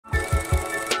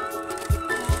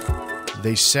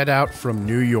They set out from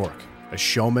New York, a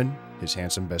showman, his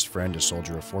handsome best friend, a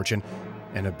soldier of fortune,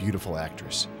 and a beautiful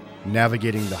actress,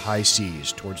 navigating the high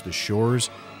seas towards the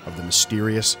shores of the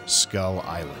mysterious Skull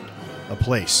Island, a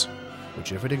place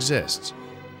which, if it exists,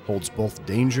 holds both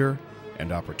danger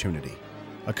and opportunity.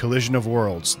 A collision of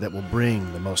worlds that will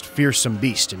bring the most fearsome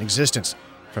beast in existence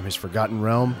from his forgotten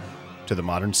realm to the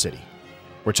modern city.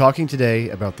 We're talking today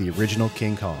about the original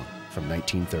King Kong from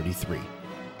 1933,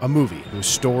 a movie whose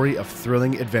story of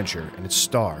thrilling adventure and its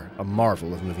star, a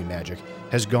marvel of movie magic,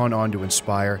 has gone on to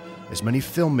inspire as many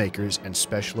filmmakers and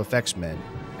special effects men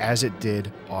as it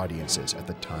did audiences at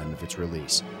the time of its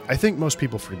release. I think most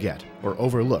people forget or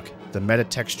overlook the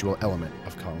metatextual element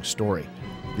of Kong's story,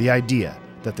 the idea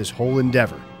that this whole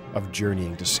endeavor of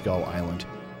journeying to Skull Island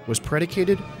was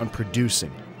predicated on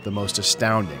producing the most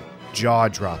astounding,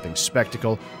 jaw-dropping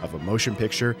spectacle of a motion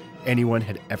picture anyone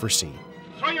had ever seen.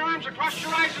 Throw your arms across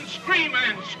your eyes and scream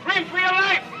for your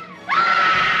life!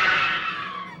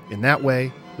 In that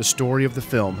way, the story of the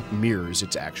film mirrors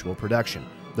its actual production,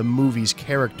 the movie's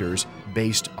characters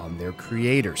based on their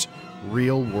creators,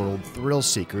 real-world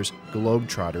thrill-seekers,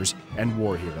 globetrotters, and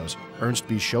war heroes, Ernst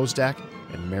B. Shoedsack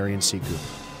and Merrian C. Cooper,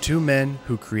 two men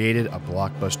who created a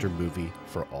blockbuster movie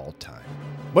for all time.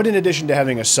 But in addition to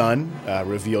having a son,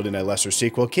 revealed in a lesser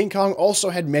sequel, King Kong also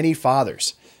had many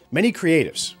fathers, many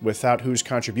creatives, without whose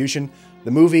contribution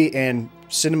the movie and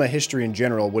cinema history in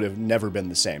general would have never been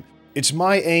the same. It's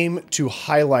my aim to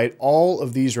highlight all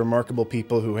of these remarkable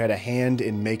people who had a hand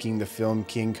in making the film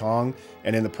King Kong,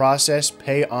 and in the process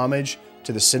pay homage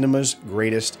to the cinema's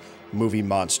greatest movie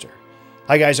monster.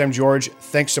 Hi guys, I'm George.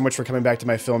 Thanks so much for coming back to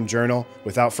my film journal.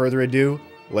 Without further ado,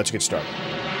 let's get started.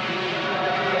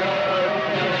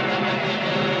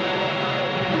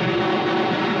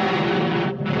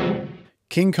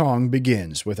 King Kong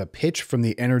begins with a pitch from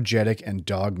the energetic and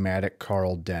dogmatic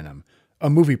Carl Denham, a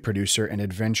movie producer and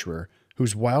adventurer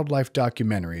whose wildlife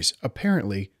documentaries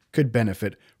apparently could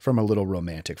benefit from a little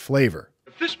romantic flavor.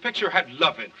 If this picture had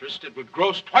love interest, it would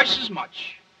gross twice as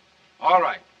much. All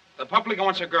right, the public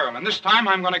wants a girl, and this time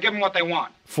I'm going to give them what they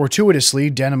want. Fortuitously,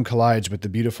 Denham collides with the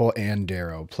beautiful Ann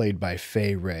Darrow, played by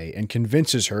Fay Wray, and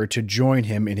convinces her to join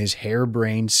him in his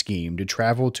harebrained scheme to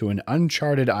travel to an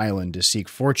uncharted island to seek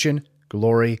fortune,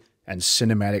 glory, and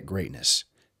cinematic greatness.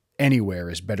 Anywhere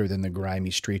is better than the grimy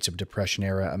streets of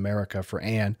Depression-era America for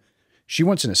Anne. She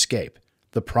wants an escape,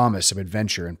 the promise of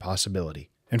adventure and possibility.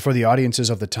 And for the audiences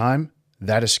of the time,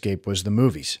 that escape was the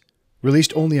movies.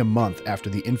 Released only a month after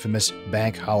the infamous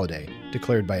bank holiday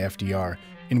declared by FDR,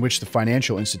 in which the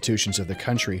financial institutions of the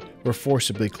country were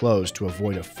forcibly closed to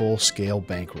avoid a full-scale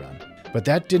bank run. But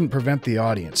that didn't prevent the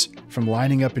audience from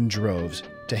lining up in droves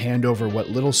to hand over what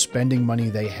little spending money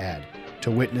they had to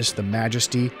witness the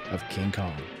majesty of King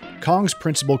Kong. Kong's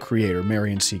principal creator,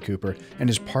 Merrian C. Cooper, and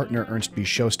his partner, Ernst B.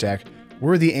 Shoedsack,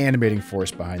 were the animating force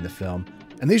behind the film,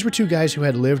 and these were two guys who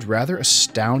had lived rather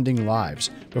astounding lives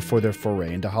before their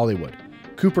foray into Hollywood.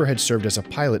 Cooper had served as a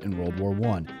pilot in World War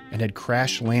I and had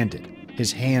crash-landed,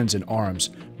 his hands and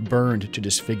arms burned to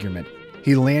disfigurement.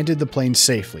 He landed the plane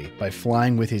safely by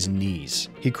flying with his knees.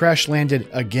 He crash-landed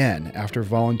again after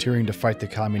volunteering to fight the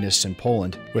communists in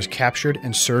Poland, was captured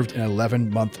and served an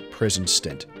 11-month prison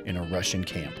stint in a Russian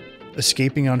camp,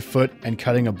 escaping on foot and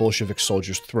cutting a Bolshevik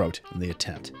soldier's throat in the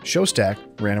attempt. Shoedsack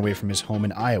ran away from his home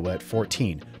in Iowa at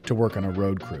 14 to work on a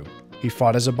road crew. He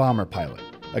fought as a bomber pilot,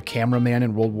 a cameraman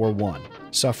in World War I,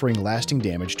 suffering lasting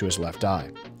damage to his left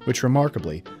eye, which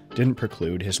remarkably didn't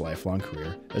preclude his lifelong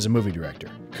career as a movie director.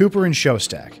 Cooper and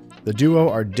Shoedsack, the duo,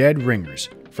 are dead ringers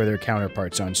for their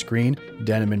counterparts on screen,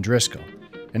 Denham and Driscoll,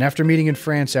 and after meeting in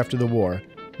France after the war,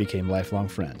 became lifelong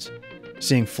friends,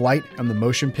 seeing flight and the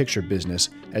motion picture business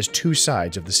as two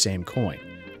sides of the same coin,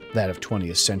 that of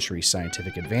 20th century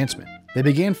scientific advancement. They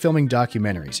began filming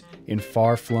documentaries in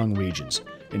far-flung regions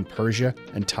in Persia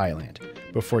and Thailand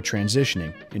before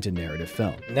transitioning into narrative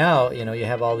film. Now, you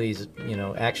have all these,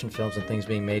 action films and things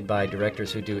being made by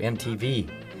directors who do MTV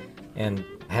and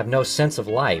have no sense of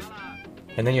life.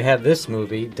 And then you have this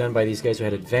movie done by these guys who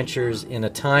had adventures in a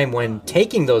time when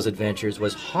taking those adventures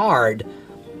was hard,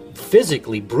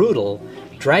 physically brutal,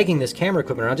 dragging this camera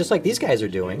equipment around, just like these guys are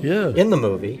doing in the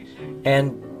movie,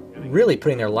 and really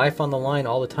putting their life on the line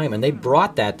all the time. And they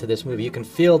brought that to this movie. You can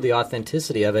feel the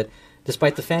authenticity of it,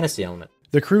 despite the fantasy element.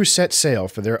 The crew set sail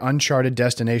for their uncharted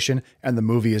destination, and the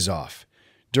movie is off.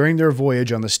 During their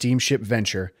voyage on the steamship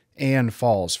Venture, Anne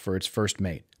falls for its first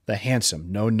mate, the handsome,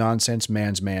 no-nonsense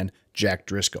man's man, Jack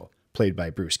Driscoll, played by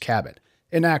Bruce Cabot,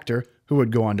 an actor who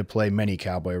would go on to play many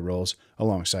cowboy roles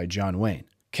alongside John Wayne.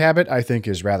 Cabot, I think,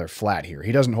 is rather flat here.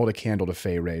 He doesn't hold a candle to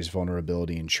Fay Wray's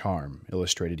vulnerability and charm,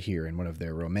 illustrated here in one of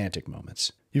their romantic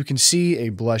moments. You can see a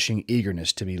blushing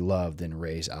eagerness to be loved in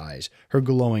Ray's eyes, her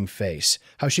glowing face,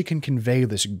 how she can convey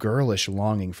this girlish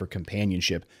longing for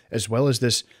companionship, as well as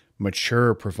this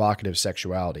mature, provocative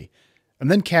sexuality.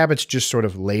 And then Cabot's just sort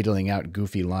of ladling out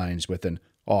goofy lines with an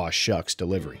aw shucks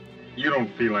delivery. You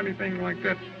don't feel anything like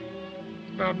that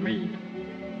about me,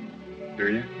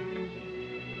 do you?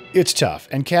 It's tough,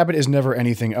 and Cabot is never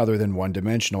anything other than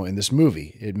one-dimensional in this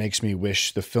movie. It makes me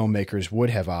wish the filmmakers would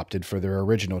have opted for their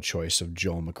original choice of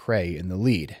Joel McCrea in the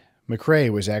lead. McCrea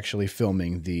was actually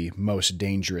filming The Most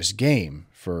Dangerous Game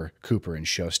for Cooper and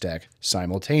Shoedsack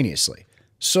simultaneously.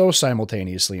 So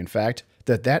simultaneously, in fact,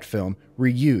 that film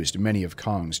reused many of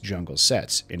Kong's jungle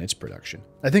sets in its production.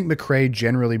 I think McCrea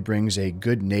generally brings a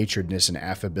good-naturedness and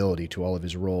affability to all of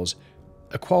his roles,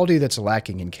 a quality that's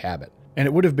lacking in Cabot. And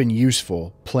it would have been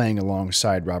useful playing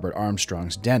alongside Robert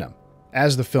Armstrong's Denham.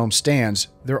 As the film stands,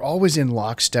 they're always in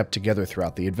lockstep together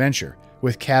throughout the adventure,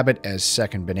 with Cabot as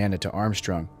second banana to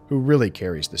Armstrong, who really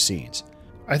carries the scenes.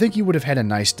 I think you would have had a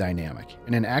nice dynamic,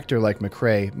 and an actor like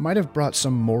McCrea might have brought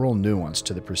some moral nuance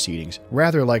to the proceedings,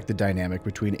 rather like the dynamic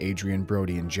between Adrian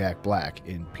Brody and Jack Black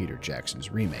in Peter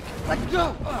Jackson's remake. Let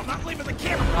go! I'm not leaving the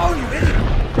camera! Oh, you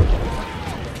idiot!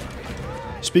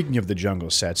 Speaking of the jungle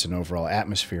sets and overall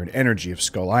atmosphere and energy of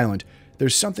Skull Island,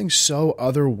 there's something so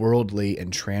otherworldly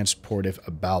and transportive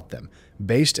about them,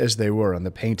 based as they were on the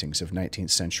paintings of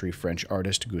 19th century French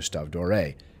artist Gustave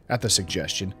Doré, at the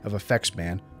suggestion of effects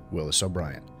man Willis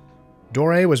O'Brien.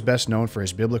 Doré was best known for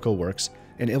his biblical works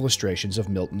and illustrations of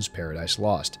Milton's Paradise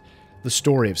Lost, the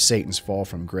story of Satan's fall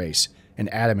from grace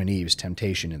and Adam and Eve's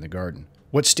temptation in the garden.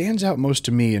 What stands out most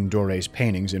to me in Doré's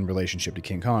paintings in relationship to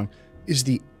King Kong is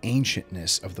the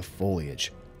ancientness of the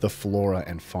foliage, the flora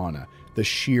and fauna, the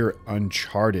sheer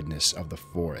unchartedness of the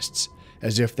forests,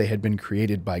 as if they had been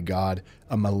created by God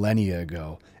a millennia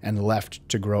ago and left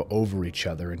to grow over each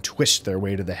other and twist their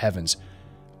way to the heavens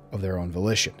of their own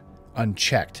volition,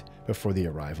 unchecked before the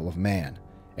arrival of man.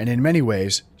 And in many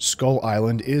ways, Skull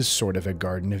Island is sort of a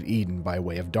Garden of Eden by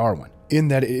way of Darwin, in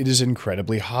that it is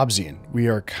incredibly Hobbesian. We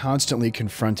are constantly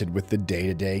confronted with the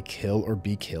day-to-day kill or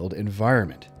be killed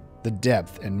environment. The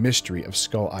depth and mystery of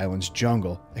Skull Island's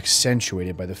jungle,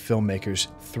 accentuated by the filmmakers'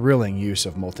 thrilling use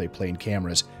of multi-plane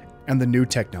cameras and the new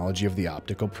technology of the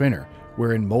optical printer,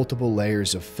 wherein multiple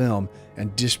layers of film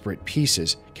and disparate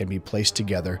pieces can be placed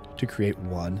together to create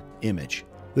one image.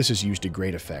 This is used to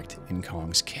great effect in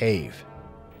Kong's cave.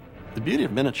 The beauty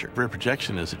of miniature rear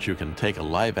projection is that you can take a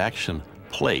live-action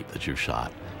plate that you've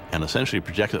shot and essentially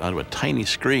project it onto a tiny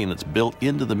screen that's built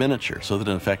into the miniature, so that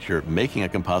in effect you're making a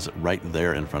composite right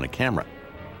there in front of camera.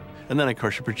 And then of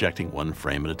course you're projecting one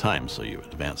frame at a time, so you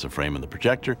advance a frame in the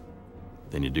projector,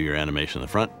 then you do your animation in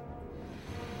the front,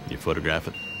 you photograph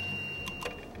it,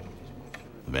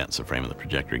 advance a frame in the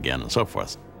projector again, and so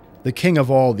forth. The king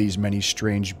of all these many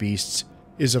strange beasts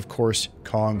is of course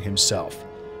Kong himself,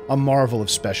 a marvel of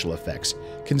special effects,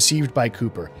 conceived by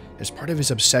Cooper as part of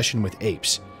his obsession with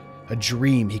apes, a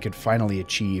dream he could finally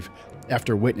achieve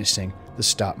after witnessing the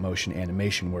stop-motion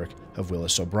animation work of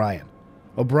Willis O'Brien.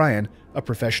 O'Brien, a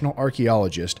professional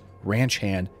archaeologist, ranch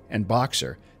hand, and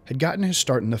boxer, had gotten his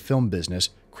start in the film business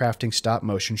crafting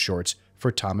stop-motion shorts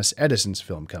for Thomas Edison's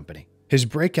film company. His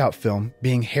breakout film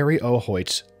being Harry O.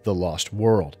 Hoyt's The Lost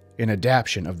World, an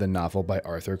adaptation of the novel by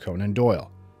Arthur Conan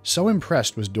Doyle. So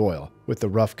impressed was Doyle with the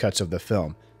rough cuts of the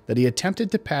film that he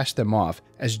attempted to pass them off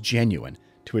as genuine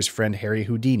to his friend Harry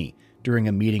Houdini during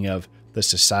a meeting of the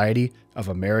Society of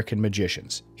American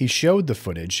Magicians. He showed the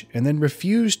footage and then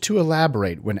refused to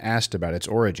elaborate when asked about its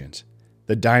origins.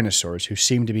 The dinosaurs, who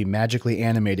seemed to be magically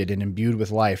animated and imbued with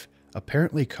life,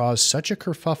 apparently caused such a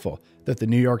kerfuffle that the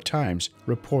New York Times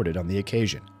reported on the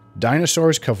occasion.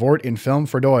 Dinosaurs cavort in film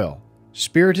for Doyle.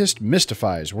 Spiritist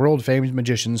mystifies world-famed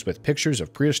magicians with pictures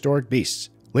of prehistoric beasts.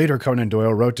 Later, Conan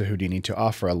Doyle wrote to Houdini to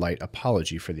offer a light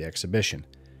apology for the exhibition.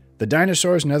 The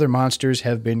dinosaurs and other monsters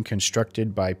have been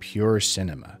constructed by pure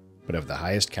cinema, but of the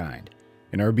highest kind,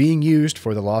 and are being used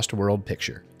for the Lost World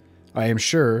picture. I am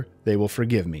sure they will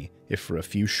forgive me if for a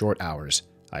few short hours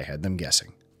I had them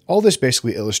guessing. All this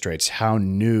basically illustrates how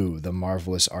new the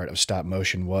marvelous art of stop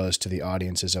motion was to the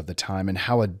audiences of the time and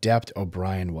how adept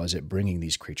O'Brien was at bringing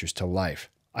these creatures to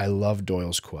life. I love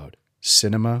Doyle's quote,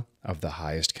 "Cinema of the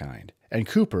highest kind," and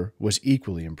Cooper was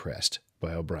equally impressed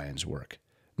by O'Brien's work.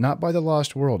 Not by The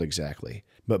Lost World exactly,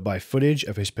 but by footage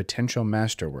of his potential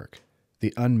masterwork,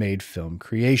 the unmade film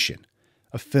Creation,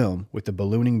 a film with a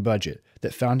ballooning budget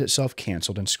that found itself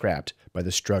canceled and scrapped by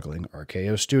the struggling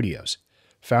RKO Studios.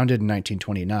 Founded in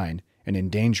 1929 and in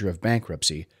danger of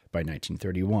bankruptcy by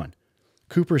 1931.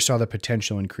 Cooper saw the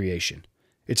potential in creation,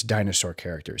 its dinosaur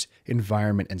characters,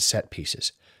 environment, and set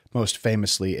pieces, most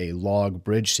famously a log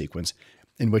bridge sequence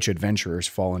in which adventurers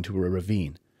fall into a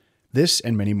ravine. This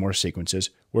and many more sequences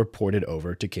were ported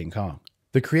over to King Kong.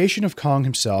 The creation of Kong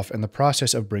himself and the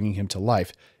process of bringing him to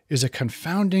life is a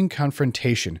confounding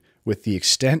confrontation with the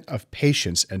extent of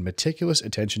patience and meticulous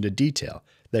attention to detail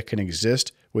that can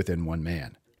exist within one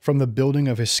man. From the building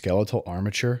of his skeletal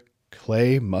armature,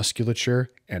 clay,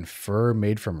 musculature, and fur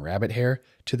made from rabbit hair,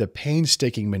 to the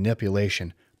painstaking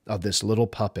manipulation of this little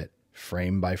puppet,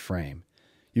 frame by frame.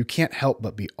 You can't help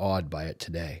but be awed by it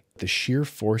today. The sheer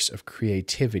force of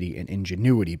creativity and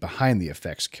ingenuity behind the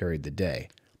effects carried the day.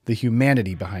 The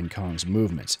humanity behind Kong's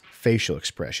movements, facial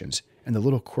expressions, and the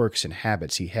little quirks and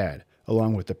habits he had,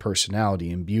 along with the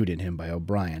personality imbued in him by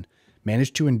O'Brien,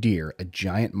 managed to endear a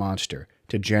giant monster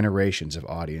to generations of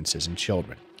audiences and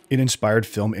children. It inspired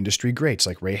film industry greats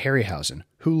like Ray Harryhausen,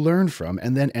 who learned from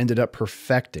and then ended up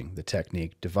perfecting the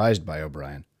technique devised by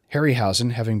O'Brien.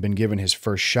 Harryhausen having been given his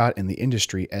first shot in the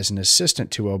industry as an assistant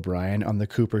to O'Brien on the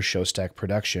Cooper Shoedsack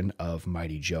production of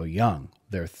Mighty Joe Young,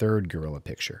 their third guerrilla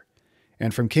picture.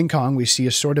 And from King Kong, we see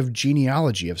a sort of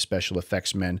genealogy of special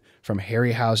effects men, from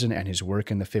Harryhausen and his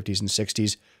work in the 50s and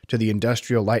 60s to the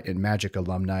Industrial Light and Magic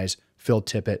alumni Phil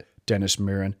Tippett, Dennis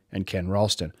Muren, and Ken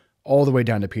Ralston, all the way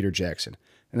down to Peter Jackson,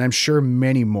 and I'm sure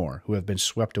many more who have been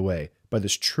swept away by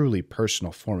this truly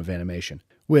personal form of animation,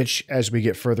 which, as we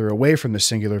get further away from the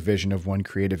singular vision of one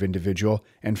creative individual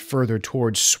and further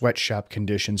towards sweatshop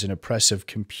conditions and oppressive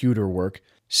computer work,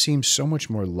 seems so much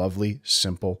more lovely,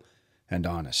 simple, and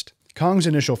honest. Kong's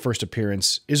initial first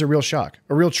appearance is a real shock,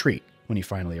 a real treat when he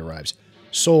finally arrives,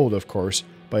 sold, of course,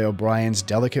 by O'Brien's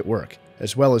delicate work,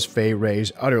 as well as Fay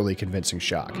Wray's utterly convincing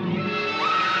shock.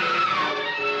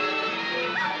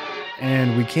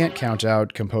 And we can't count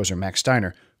out composer Max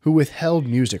Steiner, who withheld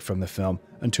music from the film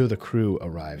until the crew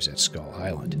arrives at Skull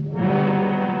Island.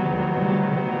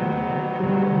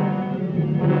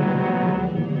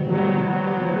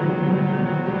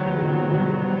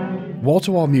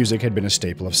 Wall-to-wall music had been a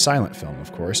staple of silent film,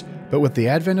 of course, but with the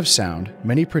advent of sound,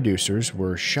 many producers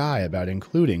were shy about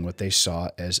including what they saw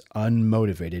as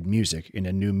unmotivated music in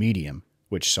a new medium,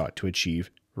 which sought to achieve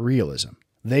realism.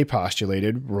 They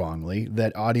postulated, wrongly,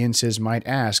 that audiences might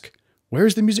ask,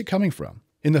 where's the music coming from?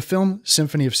 In the film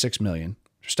Symphony of 6 Million,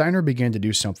 Steiner began to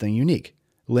do something unique,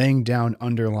 laying down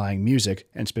underlying music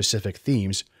and specific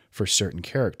themes for certain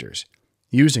characters,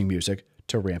 using music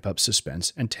to ramp up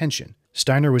suspense and tension.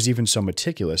 Steiner was even so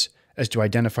meticulous as to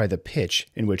identify the pitch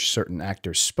in which certain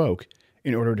actors spoke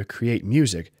in order to create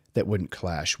music that wouldn't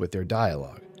clash with their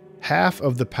dialogue. Half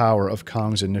of the power of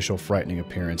Kong's initial frightening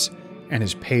appearance and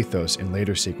his pathos in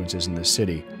later sequences in the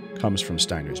city comes from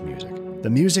Steiner's music. The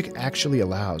music actually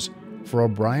allows for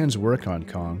O'Brien's work on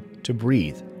Kong to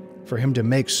breathe, for him to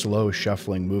make slow,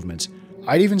 shuffling movements.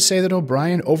 I'd even say that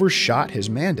O'Brien overshot his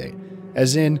mandate,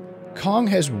 as in, Kong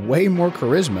has way more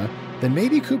charisma than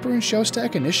maybe Cooper and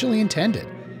Shoedsack initially intended.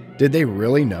 Did they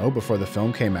really know before the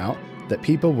film came out that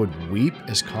people would weep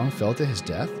as Kong fell to his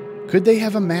death? Could they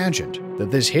have imagined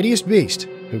that this hideous beast,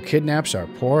 who kidnaps our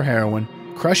poor heroine,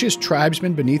 crushes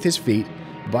tribesmen beneath his feet,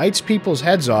 bites people's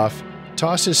heads off,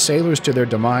 tosses sailors to their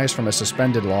demise from a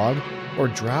suspended log, or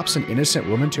drops an innocent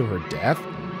woman to her death,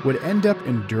 would end up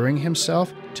enduring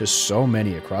himself to so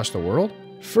many across the world?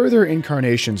 Further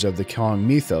incarnations of the Kong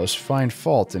mythos find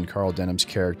fault in Carl Denham's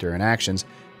character and actions,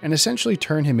 and essentially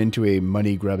turn him into a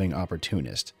money-grubbing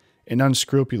opportunist, an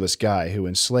unscrupulous guy who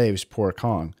enslaves poor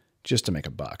Kong just to make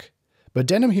a buck. But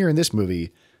Denham here in this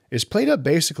movie is played up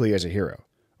basically as a hero,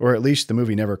 or at least the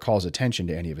movie never calls attention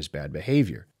to any of his bad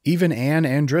behavior. Even Anne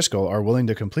and Driscoll are willing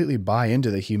to completely buy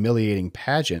into the humiliating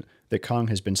pageant that Kong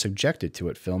has been subjected to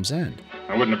at film's end.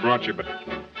 I wouldn't have brought you, but,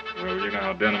 well, you know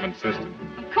how Denham insisted.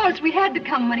 Of course, we had to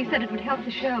come when he said it would help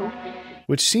the show.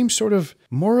 Which seems sort of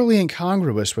morally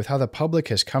incongruous with how the public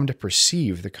has come to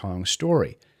perceive the Kong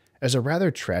story, as a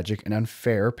rather tragic and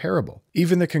unfair parable.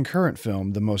 Even the concurrent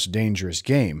film, The Most Dangerous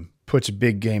Game, puts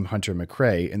big game hunter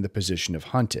McCrae in the position of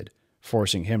hunted,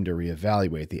 forcing him to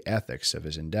reevaluate the ethics of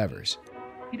his endeavors.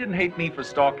 He didn't hate me for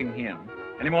stalking him,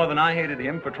 any more than I hated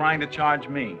him for trying to charge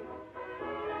me.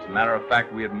 As a matter of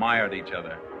fact, we admired each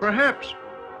other. Perhaps.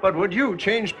 But would you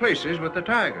change places with the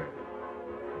tiger?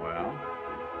 Well,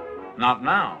 not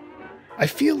now. I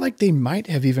feel like they might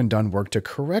have even done work to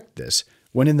correct this,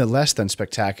 when in the less than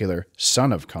spectacular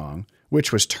Son of Kong,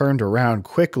 which was turned around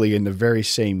quickly in the very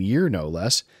same year no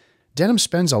less, Denham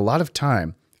spends a lot of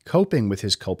time coping with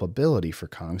his culpability for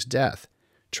Kong's death,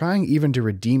 trying even to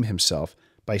redeem himself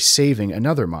by saving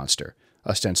another monster,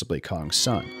 ostensibly Kong's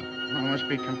son. I must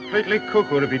be completely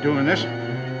cuckoo to be doing this.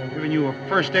 Giving you a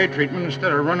first aid treatment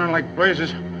instead of running like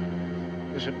blazes.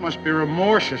 Guess it must be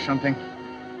remorse or something.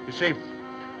 You see,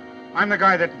 I'm the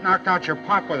guy that knocked out your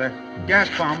pop with a gas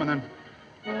bomb and then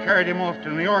carried him off to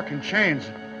New York in chains.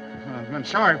 I've been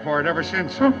sorry for it ever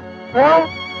since.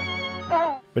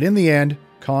 But in the end,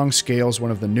 Kong scales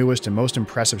one of the newest and most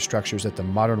impressive structures that the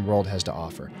modern world has to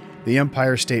offer, the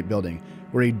Empire State Building,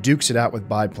 where he dukes it out with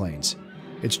biplanes.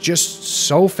 It's just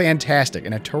so fantastic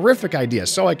and a terrific idea,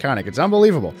 so iconic, it's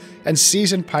unbelievable. And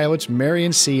seasoned pilots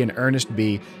Merrian C and Ernst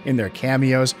B in their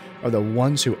cameos are the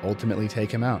ones who ultimately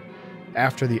take him out.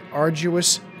 After the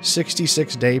arduous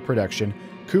 66-day production,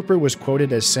 Cooper was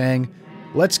quoted as saying,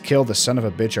 "Let's kill the son of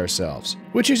a bitch ourselves."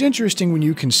 Which is interesting when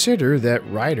you consider that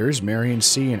writers Merrian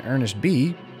C and Ernst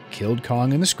B killed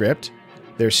Kong in the script,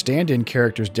 their stand-in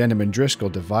characters Denham and Driscoll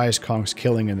devised Kong's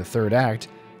killing in the third act,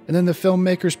 and then the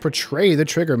filmmakers portray the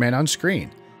Triggerman on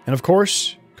screen. And of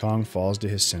course, Kong falls to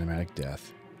his cinematic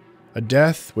death. A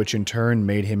death which in turn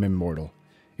made him immortal,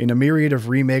 in a myriad of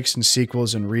remakes and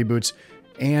sequels and reboots,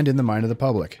 and in the mind of the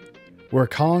public, where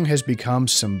Kong has become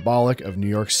symbolic of New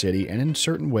York City and in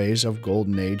certain ways of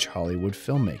Golden Age Hollywood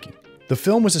filmmaking. The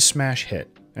film was a smash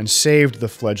hit and saved the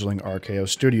fledgling RKO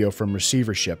studio from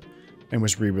receivership and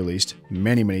was re-released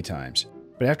many, many times.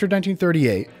 But after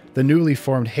 1938, the newly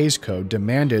formed Hays Code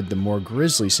demanded the more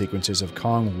grisly sequences of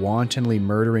Kong wantonly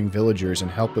murdering villagers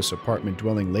and helpless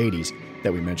apartment-dwelling ladies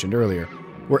that we mentioned earlier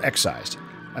were excised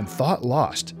and thought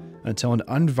lost until an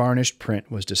unvarnished print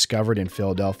was discovered in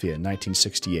Philadelphia in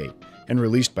 1968 and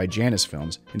released by Janus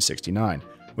Films in '69,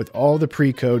 with all the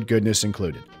pre-code goodness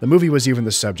included. The movie was even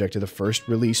the subject of the first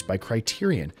release by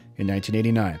Criterion in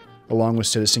 1989, along with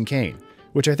Citizen Kane,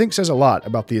 which I think says a lot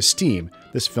about the esteem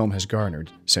this film has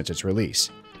garnered since its release.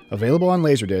 Available on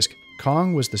Laserdisc,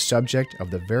 Kong was the subject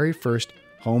of the very first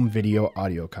home video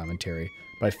audio commentary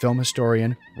by film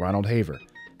historian Ronald Haver,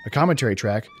 a commentary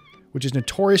track which is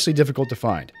notoriously difficult to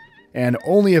find, and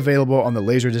only available on the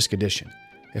Laserdisc edition.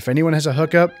 If anyone has a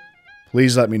hookup,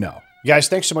 please let me know. Guys,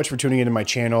 thanks so much for tuning into my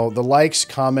channel. The likes,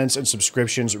 comments, and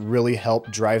subscriptions really help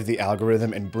drive the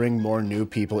algorithm and bring more new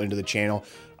people into the channel.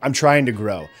 I'm trying to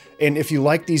grow. And if you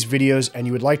like these videos and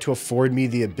you would like to afford me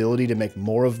the ability to make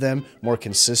more of them more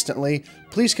consistently,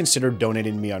 please consider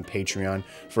donating to me on Patreon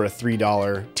for a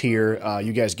 $3 tier.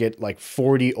 You guys get like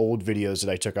 40 old videos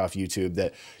that I took off YouTube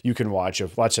that you can watch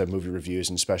of lots of movie reviews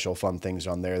and special fun things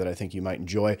on there that I think you might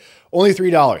enjoy. Only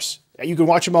 $3. You can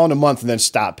watch them all in a month and then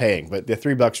stop paying, but the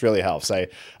 $3 really helps. I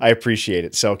appreciate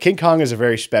it. So King Kong is a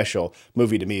very special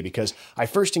movie to me because I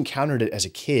first encountered it as a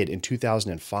kid in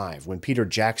 2005 when Peter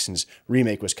Jackson's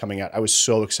remake was coming out. I was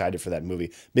so excited for that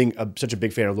movie, being such a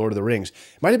big fan of Lord of the Rings.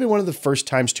 It might have been one of the first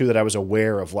times too that I was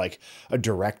aware of like a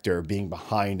director being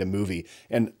behind a movie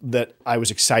and that I was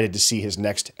excited to see his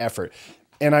next effort.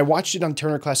 And I watched it on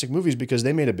Turner Classic Movies because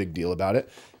they made a big deal about it,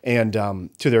 and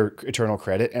to their eternal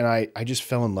credit. And I just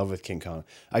fell in love with King Kong.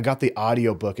 I got the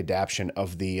audiobook adaptation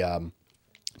of the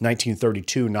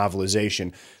 1932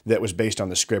 novelization that was based on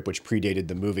the script, which predated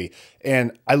the movie.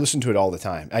 And I listened to it all the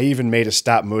time. I even made a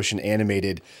stop motion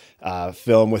animated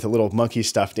film with a little monkey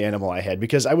stuffed animal I had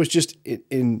because I was just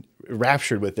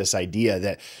enraptured with this idea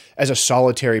that as a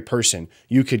solitary person,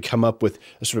 you could come up with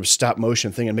a sort of stop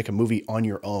motion thing and make a movie on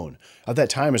your own. At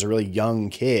that time, as a really young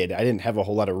kid, I didn't have a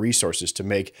whole lot of resources to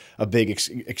make a big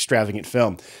extravagant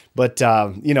film. But,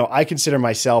 you know, I consider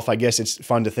myself, I guess it's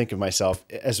fun to think of myself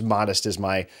as modest as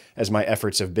my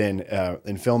efforts have been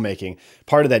in filmmaking.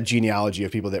 Part of that genealogy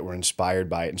of people that were inspired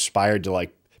by it, inspired to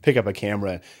like pick up a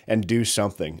camera and do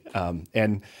something.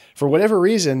 And for whatever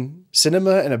reason,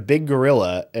 cinema and a big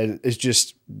gorilla is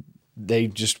just, they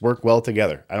just work well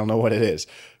together. I don't know what it is.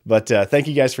 But thank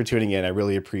you guys for tuning in. I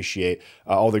really appreciate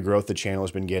all the growth the channel has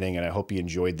been getting, and I hope you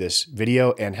enjoyed this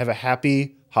video and have a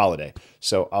happy holiday.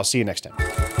 So I'll see you next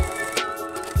time.